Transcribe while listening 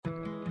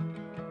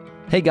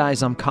Hey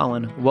guys, I'm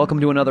Colin. Welcome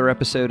to another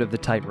episode of The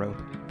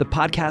Tightrope, the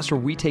podcast where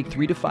we take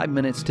 3 to 5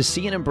 minutes to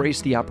see and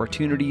embrace the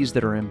opportunities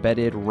that are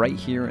embedded right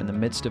here in the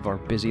midst of our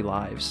busy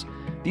lives.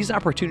 These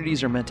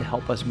opportunities are meant to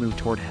help us move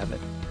toward heaven.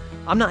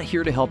 I'm not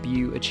here to help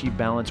you achieve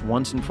balance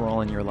once and for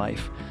all in your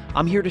life.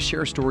 I'm here to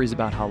share stories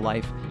about how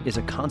life is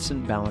a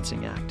constant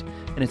balancing act,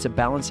 and it's a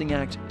balancing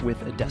act with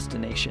a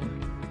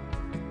destination.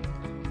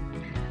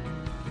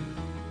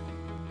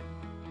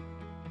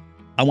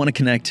 I want to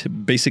connect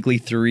basically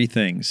 3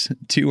 things.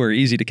 2 are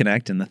easy to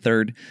connect, and the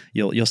third,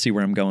 you'll see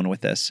where I'm going with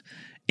this.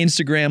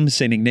 Instagram,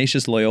 St.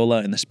 Ignatius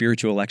Loyola, and the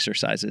spiritual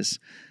exercises.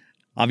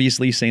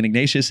 Obviously, St.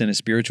 Ignatius and his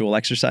spiritual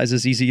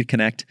exercises, easy to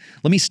connect.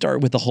 Let me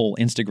start with the whole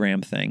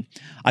Instagram thing.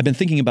 I've been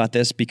thinking about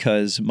this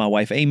because my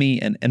wife,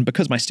 Amy, and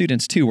because my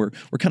students, too, were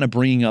kind of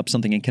bringing up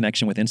something in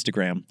connection with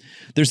Instagram.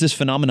 There's this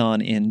phenomenon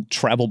in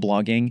travel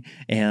blogging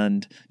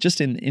and just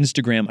in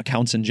Instagram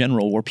accounts in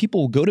general where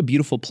people go to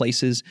beautiful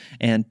places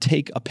and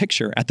take a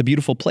picture at the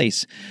beautiful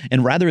place.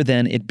 And rather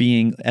than it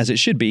being as it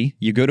should be,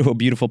 you go to a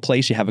beautiful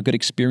place, you have a good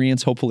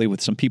experience, hopefully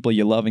with some people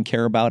you love and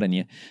care about, and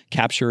you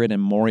capture it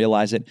and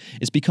memorialize it,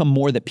 it's become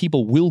more that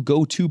people will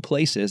go to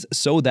places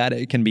so that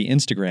it can be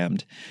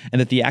Instagrammed,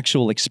 and that the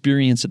actual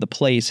experience of the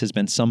place has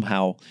been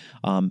somehow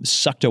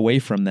sucked away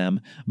from them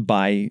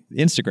by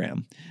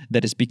Instagram.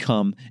 That it's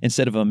become,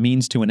 instead of a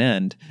means to an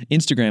end,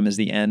 Instagram is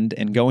the end,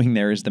 and going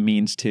there is the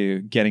means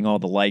to getting all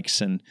the likes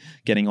and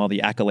getting all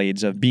the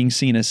accolades of being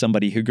seen as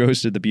somebody who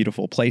goes to the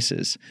beautiful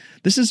places.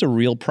 This is a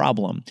real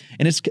problem,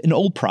 and it's an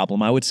old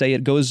problem. I would say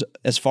it goes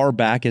as far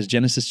back as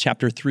Genesis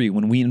chapter 3.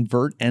 When we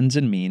invert ends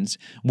and means,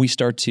 we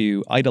start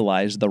to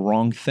idolize the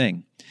wrong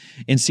thing.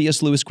 In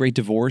C.S. Lewis' Great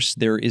Divorce,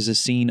 there is a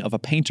scene of a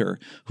painter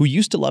who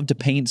used to love to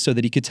paint so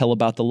that he could tell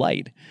about the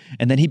light.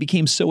 And then he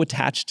became so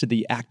attached to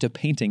the act of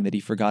painting that he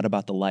forgot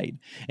about the light.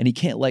 And he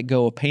can't let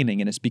go of painting,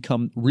 and it's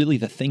become really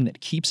the thing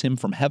that keeps him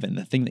from heaven,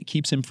 the thing that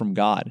keeps him from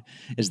God,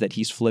 is that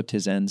he's flipped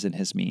his ends and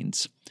his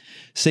means.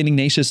 St.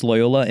 Ignatius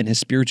Loyola in his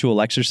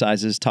spiritual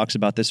exercises talks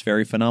about this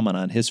very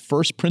phenomenon. His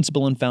first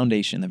principle and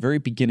foundation, the very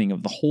beginning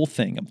of the whole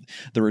thing, of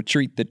the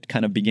retreat that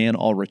kind of began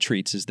all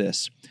retreats, is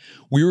this.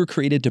 We were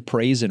created to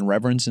praise and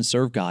reverence and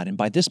serve God, and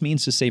by this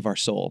means to save our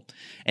soul.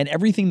 And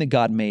everything that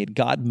God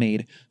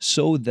made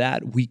so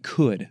that we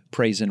could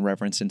praise and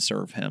reverence and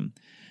serve Him.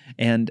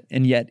 And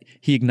yet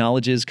he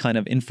acknowledges kind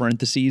of in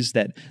parentheses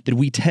that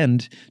we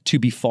tend to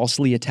be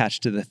falsely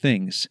attached to the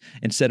things.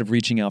 Instead of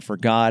reaching out for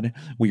God,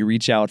 we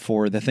reach out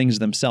for the things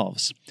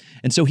themselves.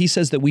 And so he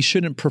says that we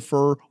shouldn't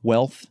prefer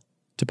wealth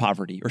to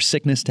poverty or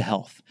sickness to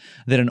health,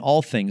 that in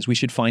all things we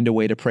should find a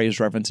way to praise,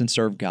 reverence, and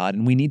serve God,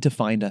 and we need to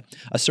find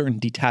a certain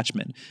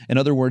detachment. In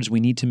other words,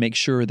 we need to make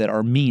sure that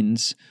our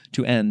means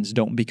to ends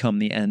don't become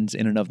the ends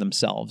in and of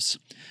themselves.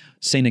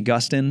 St.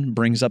 Augustine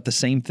brings up the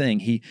same thing.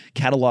 He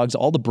catalogs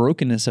all the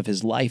brokenness of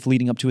his life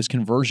leading up to his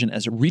conversion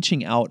as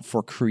reaching out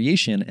for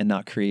creation and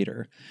not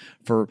creator,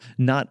 for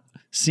not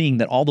seeing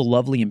that all the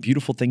lovely and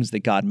beautiful things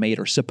that God made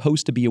are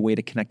supposed to be a way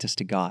to connect us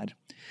to God.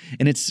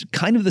 And it's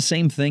kind of the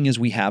same thing as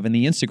we have in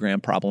the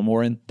Instagram problem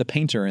or in the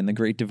painter in the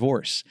Great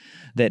Divorce,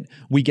 that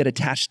we get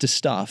attached to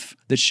stuff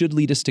that should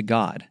lead us to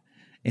God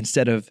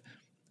instead of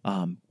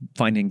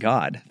finding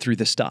God through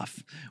the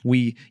stuff.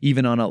 We,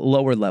 even on a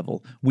lower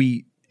level,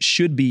 we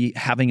should be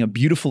having a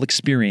beautiful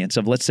experience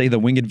of, let's say, the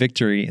Winged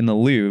Victory in the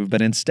Louvre,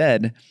 but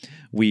instead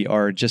we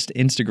are just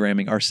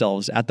Instagramming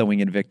ourselves at the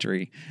Winged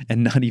Victory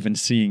and not even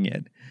seeing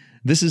it.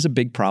 This is a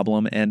big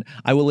problem, and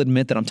I will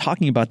admit that I'm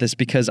talking about this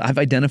because I've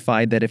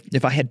identified that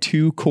if I had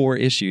 2 core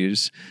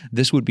issues,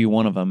 this would be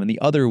one of them, and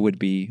the other would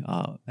be,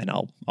 and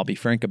I'll be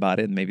frank about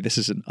it, and maybe this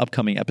is an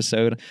upcoming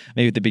episode,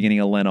 maybe at the beginning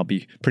of Lent I'll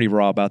be pretty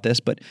raw about this,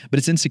 but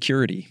it's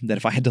insecurity, that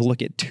if I had to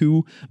look at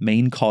 2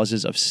 main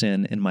causes of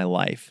sin in my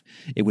life,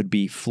 it would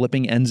be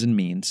flipping ends and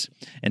means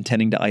and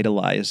tending to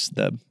idolize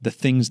the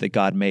things that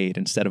God made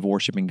instead of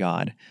worshiping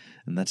God.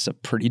 And that's a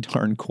pretty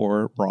darn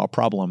core, raw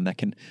problem that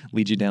can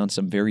lead you down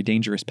some very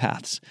dangerous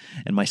paths.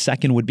 And my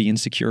second would be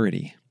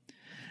insecurity.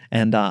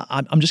 And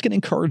I'm just going to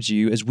encourage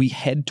you as we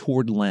head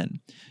toward Lent.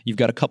 You've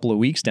got a couple of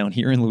weeks down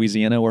here in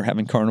Louisiana. We're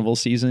having carnival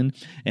season,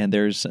 and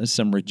there's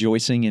some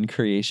rejoicing in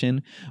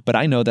creation. But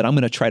I know that I'm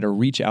going to try to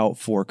reach out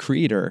for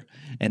creator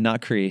and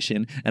not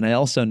creation. And I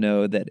also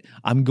know that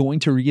I'm going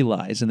to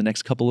realize in the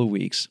next couple of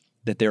weeks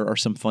that there are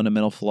some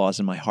fundamental flaws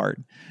in my heart.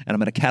 And I'm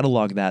going to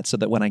catalog that so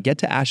that when I get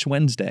to Ash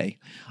Wednesday,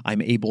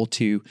 I'm able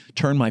to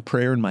turn my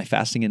prayer and my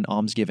fasting and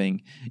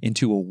almsgiving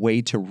into a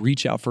way to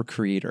reach out for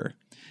creator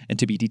and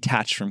to be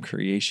detached from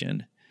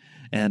creation.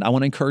 And I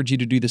want to encourage you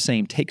to do the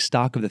same. Take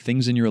stock of the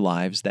things in your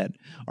lives that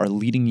are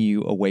leading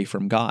you away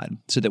from God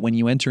so that when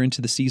you enter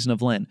into the season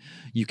of Lent,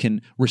 you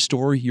can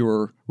restore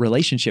your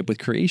relationship with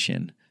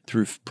creation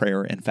through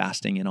prayer and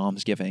fasting and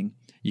almsgiving.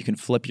 You can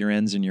flip your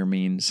ends and your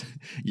means.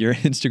 Your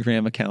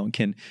Instagram account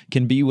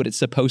can be what it's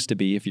supposed to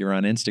be if you're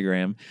on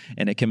Instagram,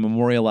 and it can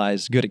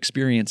memorialize good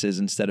experiences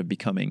instead of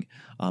becoming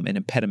an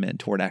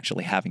impediment toward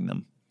actually having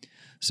them.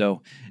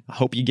 So I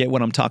hope you get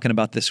what I'm talking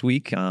about this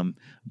week,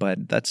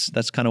 but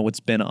that's kind of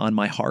what's been on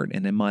my heart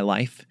and in my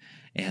life.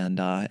 And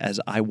as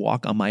I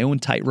walk on my own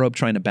tightrope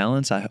trying to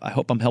balance, I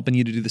hope I'm helping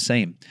you to do the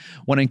same.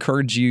 I want to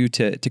encourage you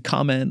to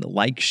comment,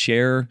 like,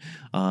 share.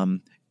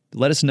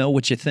 Let us know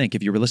what you think.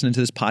 If you were listening to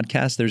this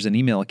podcast, there's an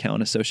email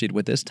account associated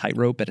with this,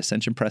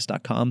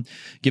 tightrope@ascensionpress.com.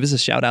 Give us a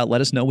shout out. Let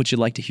us know what you'd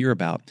like to hear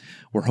about.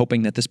 We're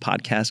hoping that this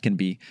podcast can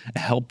be a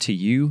help to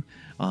you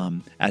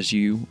as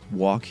you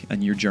walk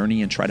on your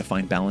journey and try to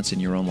find balance in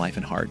your own life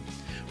and heart.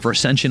 For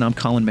Ascension, I'm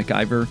Colin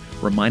McIver,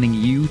 reminding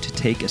you to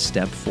take a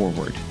step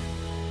forward.